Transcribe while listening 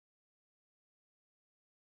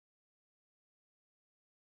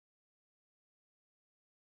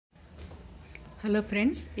Hello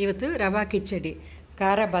friends, ಇವತ್ತು ರವಾ ಕಿಚಡಿ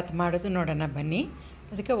ಕಾರಾಬಾತ್ ಮಾಡೋದು ನೋಡೋಣ ಬನ್ನಿ.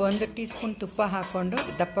 ಅದಕ್ಕೆ 1 ಟೀ ಸ್ಪೂನ್ ತುಪ್ಪ ಹಾಕ್ಕೊಂಡು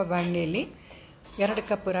ದಪ್ಪ ಬಾಣಲೆಯಲ್ಲಿ 2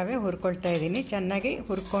 ಕಪ್ ರವೆ ಹುರ್ಕೊಳ್ತಾ ಇದ್ದೀನಿ. ಚೆನ್ನಾಗಿ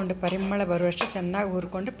ಹುರ್ಕೊಂಡು ಪರಿಮಳ ಬರುವಷ್ಟು ಚೆನ್ನಾಗಿ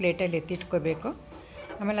ಹುರ್ಕೊಂಡು ಪ್ಲೇಟಲ್ಲಿ ಎತ್ತಿಟ್ಕೋಬೇಕು.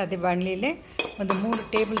 ಆಮೇಲೆ ಅದೇ ಬಾಣಲೆಯಲ್ಲೇ ಒಂದು 3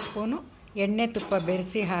 ಟೇಬಲ್ ಸ್ಪೂನು ಎಣ್ಣೆ ತುಪ್ಪ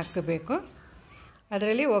ಬೆರೆಸಿ ಹಾಕಬೇಕು.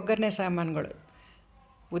 ಅದರಲ್ಲಿ ಒಗ್ಗರಣೆ ಸಾಮಾನುಗಳು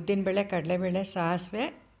ಉದ್ದಿನಬೇಳೆ, ಕಡಲೆಬೇಳೆ, ಸಾಸಿವೆ,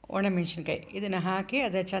 ಒಣಮೆಣಸಿನ್ಕಾಯಿ ಇದನ್ನು ಹಾಕಿ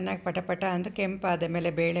ಅದು ಚೆನ್ನಾಗಿ ಪಟಪಟ ಅಂತ ಕೆಂಪಾದ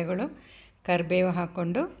ಮೇಲೆ ಬೇಳೆಗಳು, ಕರಿಬೇವು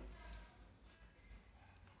ಹಾಕ್ಕೊಂಡು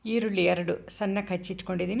ಈರುಳ್ಳಿ 2 ಸಣ್ಣಕ್ಕೆ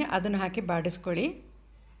ಹಚ್ಚಿಟ್ಕೊಂಡಿದ್ದೀನಿ, ಅದನ್ನು ಹಾಕಿ ಬಾಡಿಸ್ಕೊಳ್ಳಿ.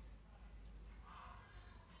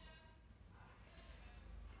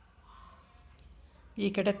 ಈ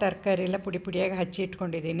ಕಡೆ ತರಕಾರಿ ಎಲ್ಲ ಪುಡಿ ಪುಡಿಯಾಗಿ ಹಚ್ಚಿ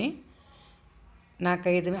ಇಟ್ಕೊಂಡಿದ್ದೀನಿ.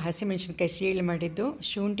 4-5 ಹಸಿಮೆಣಸಿನ್ಕಾಯಿ ಸೀಳು ಮಾಡಿದ್ದು,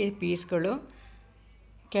 ಶುಂಠಿ ಪೀಸ್ಗಳು,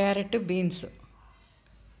 ಕ್ಯಾರೆಟು, ಬೀನ್ಸು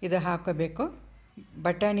ಇದು ಹಾಕೋಬೇಕು.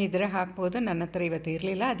 ಬಟಾಣಿ ಇದ್ದರೆ ಹಾಕ್ಬೋದು, ನನ್ನ ಹತ್ರ ಇವತ್ತು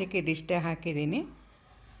ಇರಲಿಲ್ಲ, ಅದಕ್ಕೆ ಇದಿಷ್ಟೇ ಹಾಕಿದ್ದೀನಿ.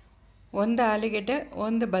 1 ಆಲೂಗೆಡ್ಡೆ,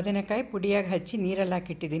 1 ಬದನೆಕಾಯಿ ಪುಡಿಯಾಗಿ ಹಚ್ಚಿ ನೀರಲ್ಲಿ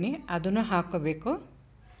ಹಾಕಿಟ್ಟಿದ್ದೀನಿ, ಅದನ್ನು ಹಾಕ್ಕೋಬೇಕು.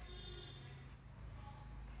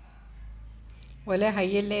 ಒಲೆ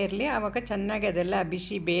ಹೈಯಲ್ಲೇ ಇರಲಿ, ಆವಾಗ ಚೆನ್ನಾಗಿ ಅದೆಲ್ಲ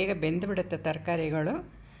ಬಿಸಿ ಬೇಗ ಬೆಂದುಬಿಡುತ್ತೆ ತರಕಾರಿಗಳು.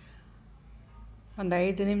 ಒಂದು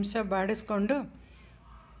 5 ನಿಮಿಷ ಬಾಡಿಸ್ಕೊಂಡು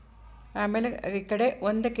ಆಮೇಲೆ ಈ ಕಡೆ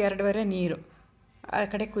 1ಕ್ಕೆ 2 ನೀರು ಆ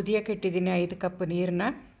ಕಡೆ ಕುದಿಯೋಕೆ ಇಟ್ಟಿದ್ದೀನಿ. 5 ಕಪ್ ನೀರನ್ನ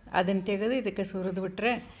ಅದನ್ನು ತೆಗೆದು ಇದಕ್ಕೆ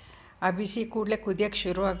ಸುರಿದ್ಬಿಟ್ರೆ ಆ ಬಿಸಿ ಕೂಡಲೇ ಕುದಿಯೋಕ್ಕೆ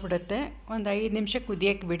ಶುರುವಾಗ್ಬಿಡುತ್ತೆ. ಒಂದು 5 ನಿಮಿಷ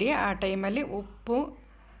ಕುದಿಯೋಕ್ಕೆ ಬಿಡಿ. ಆ ಟೈಮಲ್ಲಿ ಉಪ್ಪು,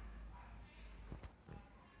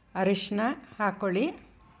 ಅರಿಶಿನ ಹಾಕ್ಕೊಳ್ಳಿ.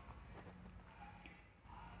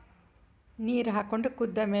 ನೀರು ಹಾಕ್ಕೊಂಡು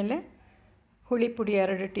ಕುದ್ದ ಮೇಲೆ ಹುಳಿ ಪುಡಿ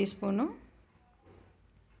 2 ಟೀ ಸ್ಪೂನು,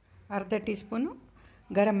 ಅರ್ಧ ಟೀ ಸ್ಪೂನು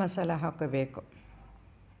ಗರಂ ಮಸಾಲ ಹಾಕೋಬೇಕು.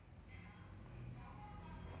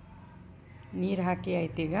 ನೀರು ಹಾಕಿ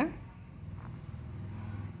ಆಯ್ತೀಗ.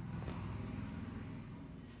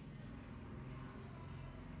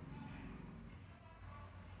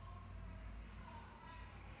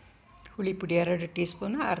 ಹುಳಿ ಪುಡಿ 2 ಟೀ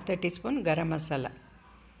ಸ್ಪೂನು, ಅರ್ಧ ಟೀ ಸ್ಪೂನ್ ಗರಂ ಮಸಾಲ.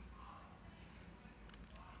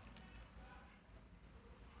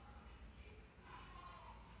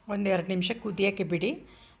 ಒಂದು 2 ನಿಮಿಷ ಕುದಿಯೋಕ್ಕೆ ಬಿಡಿ.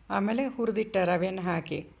 ಆಮೇಲೆ ಹುರಿದಿಟ್ಟ ರವೆನ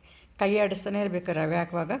ಹಾಕಿ ಕೈ ಆಡಿಸ್ತಾನೆ ಇರಬೇಕು ರವೆ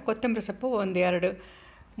ಹಾಕುವಾಗ. ಕೊತ್ತಂಬರಿ ಸೊಪ್ಪು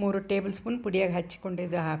 1-2-3 ಟೇಬಲ್ ಸ್ಪೂನ್ ಪುಡಿಯಾಗಿ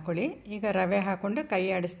ಹಚ್ಕೊಂಡಿದ್ದು ಹಾಕ್ಕೊಳ್ಳಿ. ಈಗ ರವೆ ಹಾಕ್ಕೊಂಡು ಕೈ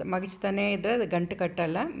ಮಗಿಸ್ತಾನೇ ಇದ್ದರೆ ಅದು ಗಂಟು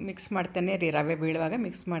ಕಟ್ಟಲ್ಲ. ಮಿಕ್ಸ್ ಮಾಡ್ತಾನೆ ಇರಿ, ರವೆ ಬೀಳುವಾಗ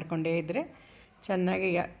ಮಿಕ್ಸ್ ಮಾಡ್ಕೊಂಡೇ ಇದ್ದರೆ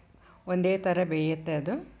ಚೆನ್ನಾಗಿ ಒಂದೇ ಥರ ಬೇಯುತ್ತೆ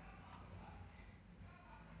ಅದು.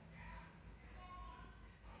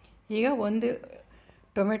 ಈಗ 1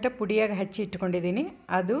 ಟೊಮೆಟೊ ಪುಡಿಯಾಗಿ ಹಚ್ಚಿ ಇಟ್ಕೊಂಡಿದ್ದೀನಿ,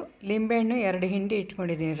 ಅದು ಲಿಂಬೆಹಣ್ಣು 2 ಹಿಂಡಿ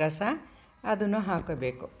ಇಟ್ಕೊಂಡಿದ್ದೀನಿ ರಸ, ಅದನ್ನು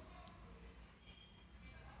ಹಾಕೋಬೇಕು.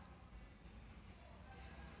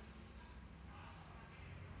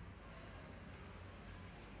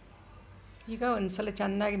 ಈಗ ಒಂದು ಸಲ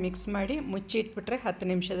ಚೆನ್ನಾಗಿ ಮಿಕ್ಸ್ ಮಾಡಿ ಮುಚ್ಚಿ ಇಟ್ಬಿಟ್ರೆ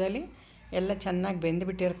 10 ನಿಮಿಷದಲ್ಲಿ ಎಲ್ಲ ಚೆನ್ನಾಗಿ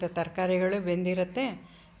ಬೆಂದುಬಿಟ್ಟಿರುತ್ತೆ. ತರಕಾರಿಗಳು ಬೆಂದಿರುತ್ತೆ,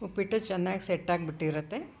 ಉಪ್ಪಿಟ್ಟು ಚೆನ್ನಾಗಿ ಸೆಟ್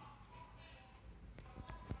ಆಗಿಬಿಟ್ಟಿರುತ್ತೆ.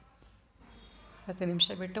 10 ನಿಮಿಷ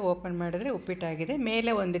ಬಿಟ್ಟು ಓಪನ್ ಮಾಡಿದ್ರೆ ಉಪ್ಪಿಟ್ಟಾಗಿದೆ.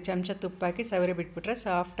 ಮೇಲೆ 1 ಚಮಚ ತುಪ್ಪ ಹಾಕಿ ಸವರಿ ಬಿಟ್ಬಿಟ್ರೆ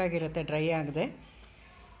ಸಾಫ್ಟಾಗಿರುತ್ತೆ, ಡ್ರೈ ಆಗದೆ.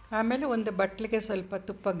 ಆಮೇಲೆ ಒಂದು ಬಟ್ಲಿಗೆ ಸ್ವಲ್ಪ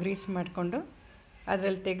ತುಪ್ಪ ಗ್ರೀಸ್ ಮಾಡಿಕೊಂಡು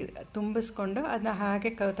ಅದರಲ್ಲಿ ತುಂಬಿಸ್ಕೊಂಡು ಅದನ್ನ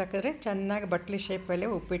ಹಾಗೆ ತಕ್ಕಿದ್ರೆ ಚೆನ್ನಾಗಿ ಬಟ್ಲಿ ಶೇಪಲ್ಲೇ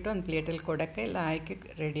ಉಪ್ಪಿಟ್ಟು ಒಂದು ಪ್ಲೇಟಲ್ಲಿ ಕೊಡೋಕ್ಕೆ ಎಲ್ಲ ಆಯ್ಕೆ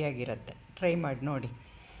ರೆಡಿಯಾಗಿರುತ್ತೆ. ಟ್ರೈ ಮಾಡಿ ನೋಡಿ.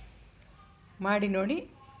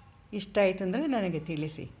 ಇಷ್ಟ ಆಯಿತು ಅಂದರೆ ನನಗೆ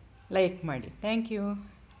ತಿಳಿಸಿ, ಲೈಕ್ ಮಾಡಿ. Thank you.